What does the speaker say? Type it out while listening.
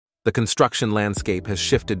The construction landscape has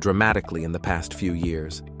shifted dramatically in the past few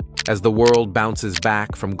years. As the world bounces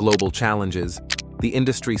back from global challenges, the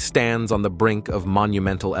industry stands on the brink of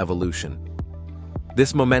monumental evolution.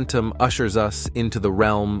 This momentum ushers us into the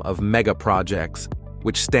realm of megaprojects,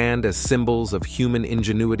 which stand as symbols of human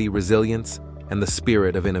ingenuity, resilience, and the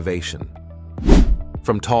spirit of innovation.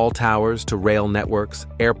 From tall towers to rail networks,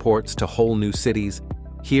 airports to whole new cities,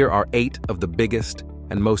 here are 8 of the biggest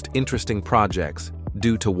and most interesting projects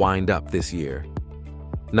due to wind up this year.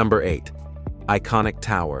 Number 8. Iconic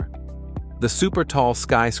Tower. The super-tall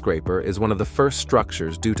skyscraper is one of the first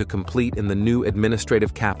structures due to complete in the new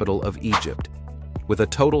administrative capital of Egypt. With a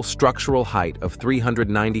total structural height of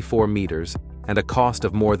 394 meters and a cost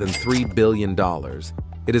of more than $3 billion,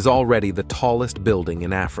 it is already the tallest building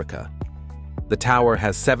in Africa. The tower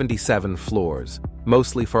has 77 floors,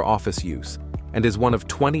 mostly for office use, and is one of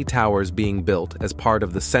 20 towers being built as part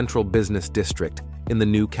of the central business district in the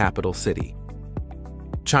new capital city.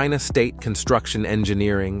 China State Construction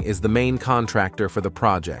Engineering is the main contractor for the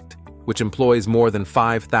project, which employs more than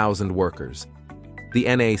 5,000 workers. The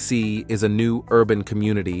NAC is a new urban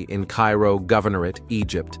community in Cairo Governorate,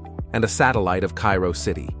 Egypt, and a satellite of Cairo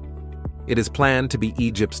City. It is planned to be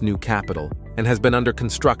Egypt's new capital and has been under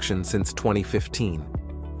construction since 2015.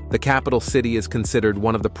 The capital city is considered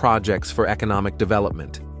one of the projects for economic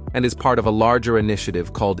development and is part of a larger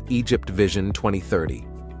initiative called Egypt Vision 2030.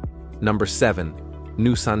 Number 7.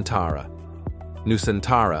 Nusantara.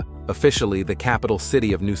 Nusantara, officially the capital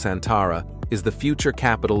city of Nusantara, is the future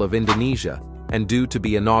capital of Indonesia and due to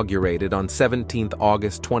be inaugurated on 17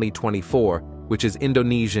 August 2024, which is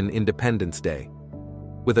Indonesian Independence Day.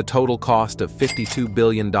 With a total cost of $52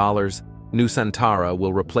 billion, Nusantara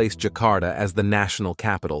will replace Jakarta as the national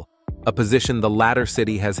capital, a position the latter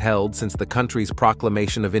city has held since the country's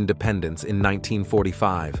proclamation of independence in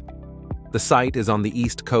 1945. The site is on the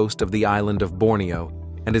east coast of the island of Borneo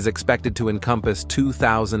and is expected to encompass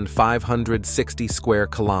 2,560 square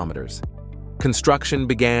kilometers. Construction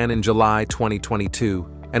began in July 2022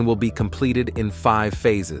 and will be completed in 5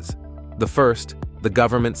 phases. The first, the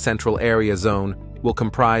Government Central Area Zone, will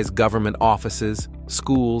comprise government offices,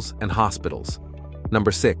 schools, and hospitals.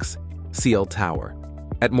 Number 6. Ciel Tower.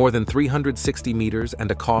 At more than 360 meters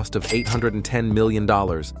and a cost of $810 million,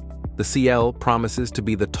 the Ciel promises to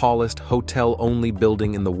be the tallest hotel-only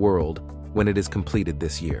building in the world when it is completed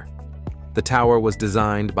this year. The tower was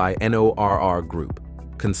designed by NORR Group,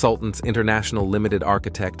 Consultants International Limited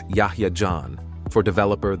architect Yahya John, for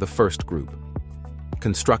developer The First Group.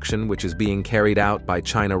 Construction, which is being carried out by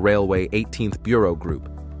China Railway 18th Bureau Group,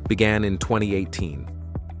 began in 2018.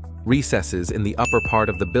 Recesses in the upper part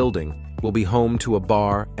of the building will be home to a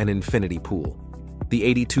bar and infinity pool. The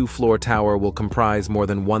 82-floor tower will comprise more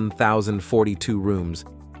than 1,042 rooms,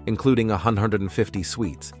 including 150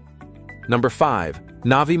 suites. Number 5.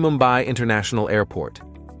 Navi Mumbai International Airport.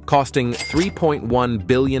 Costing $3.1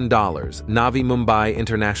 billion, Navi Mumbai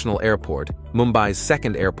International Airport, Mumbai's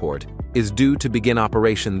second airport, is due to begin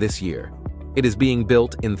operation this year. It is being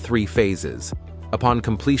built in 3 phases. Upon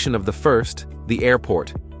completion of the first, the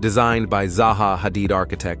airport, designed by Zaha Hadid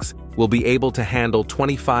Architects, will be able to handle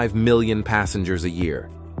 25 million passengers a year.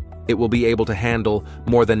 It will be able to handle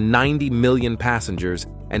more than 90 million passengers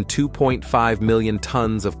and 2.5 million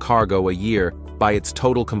tons of cargo a year by its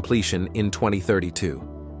total completion in 2032.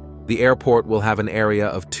 The airport will have an area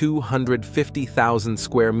of 250,000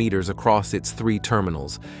 square meters across its 3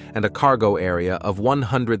 terminals and a cargo area of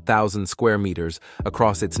 100,000 square meters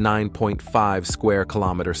across its 9.5 square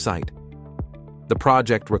kilometer site. The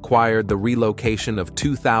project required the relocation of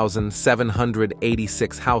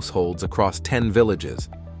 2,786 households across 10 villages.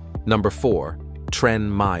 Number 4. Tren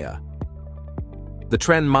Maya. The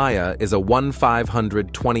Tren Maya is a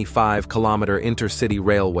 1,525-kilometer intercity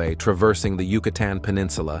railway traversing the Yucatan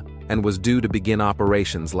Peninsula and was due to begin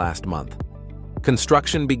operations last month.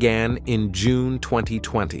 Construction began in June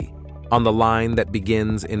 2020 on the line that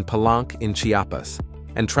begins in Palenque in Chiapas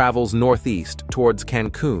and travels northeast towards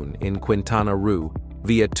Cancun in Quintana Roo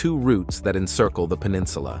via 2 routes that encircle the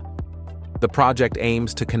peninsula. The project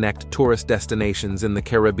aims to connect tourist destinations in the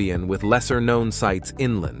Caribbean with lesser-known sites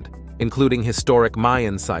inland, including historic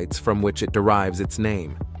Mayan sites from which it derives its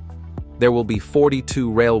name. There will be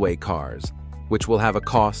 42 railway cars, which will have a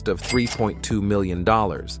cost of $3.2 million,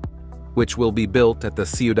 which will be built at the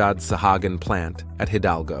Ciudad Sahagan plant at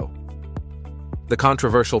Hidalgo. The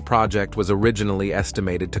controversial project was originally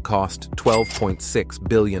estimated to cost $12.6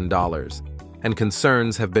 billion, and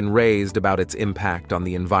concerns have been raised about its impact on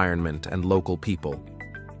the environment and local people.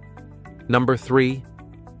 Number 3.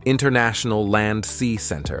 International Land-Sea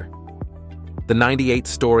Center. The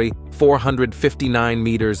 98-story, 459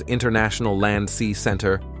 meters International Land-Sea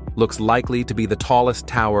Center looks likely to be the tallest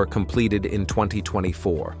tower completed in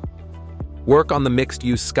 2024. Work on the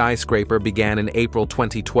mixed-use skyscraper began in April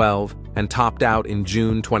 2012 and topped out in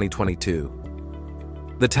June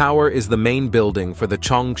 2022. The tower is the main building for the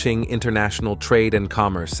Chongqing International Trade and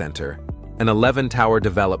Commerce Center, an 11-tower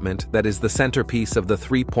development that is the centerpiece of the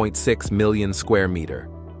 3.6 million square meter.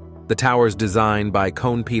 The tower's design by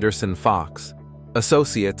Kohn Pedersen Fox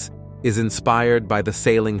Associates is inspired by the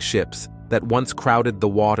sailing ships that once crowded the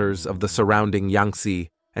waters of the surrounding Yangtze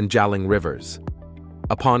and Jialing rivers.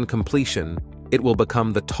 Upon completion, it will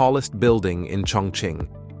become the tallest building in Chongqing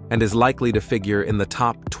and is likely to figure in the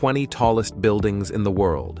top 20 tallest buildings in the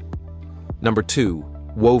world. Number 2.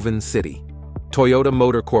 Woven City. Toyota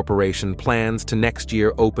Motor Corporation plans to next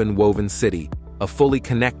year open Woven City, a fully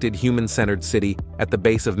connected human-centered city at the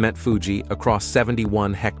base of Mount Fuji across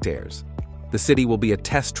 71 hectares. The city will be a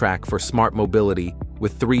test track for smart mobility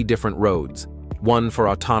with 3 different roads, one for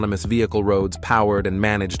autonomous vehicle roads powered and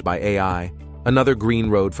managed by AI, another green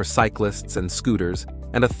road for cyclists and scooters,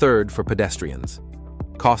 and a third for pedestrians.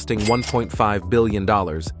 Costing $1.5 billion,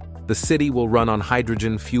 the city will run on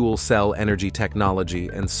hydrogen fuel cell energy technology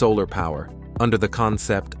and solar power under the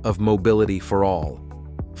concept of mobility for all.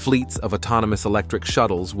 Fleets of autonomous electric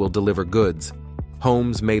shuttles will deliver goods,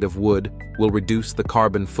 homes made of wood will reduce the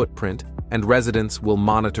carbon footprint, and residents will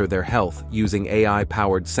monitor their health using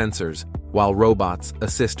AI-powered sensors while robots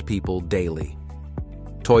assist people daily.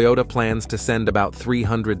 Toyota plans to send about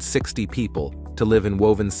 360 people to live in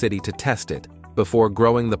Woven City to test it before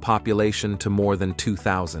growing the population to more than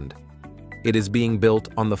 2,000. It is being built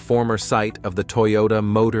on the former site of the Toyota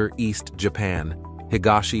Motor East Japan,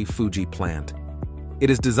 Higashi Fuji plant. It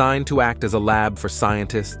is designed to act as a lab for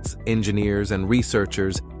scientists, engineers, and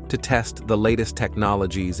researchers to test the latest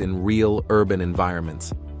technologies in real urban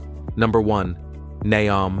environments. Number 1.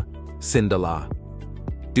 Neom, Sindalah.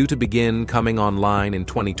 Due to begin coming online in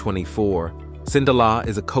 2024, Sindalah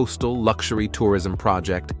is a coastal luxury tourism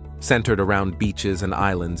project centered around beaches and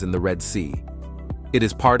islands in the Red Sea. It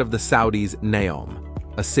is part of the Saudis' Neom,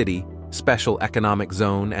 a city, special economic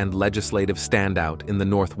zone, and legislative standout in the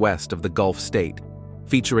northwest of the Gulf state,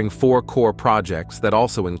 featuring 4 core projects that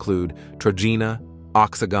also include Trojena,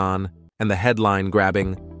 Oxagon, and the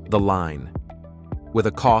headline-grabbing The Line. With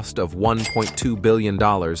a cost of $1.2 billion,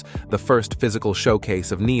 the first physical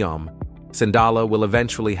showcase of Neom, Sindalah will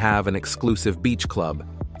eventually have an exclusive beach club,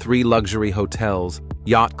 3 luxury hotels,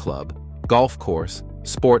 yacht club, golf course,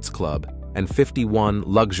 sports club, and 51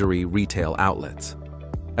 luxury retail outlets.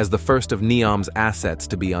 As the first of Neom's assets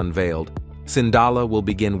to be unveiled, Sindalah will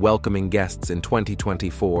begin welcoming guests in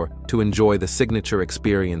 2024 to enjoy the signature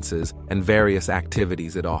experiences and various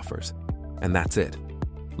activities it offers. And that's it.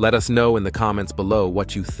 Let us know in the comments below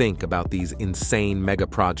what you think about these insane mega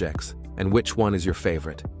projects and which one is your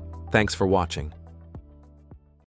favorite. Thanks for watching.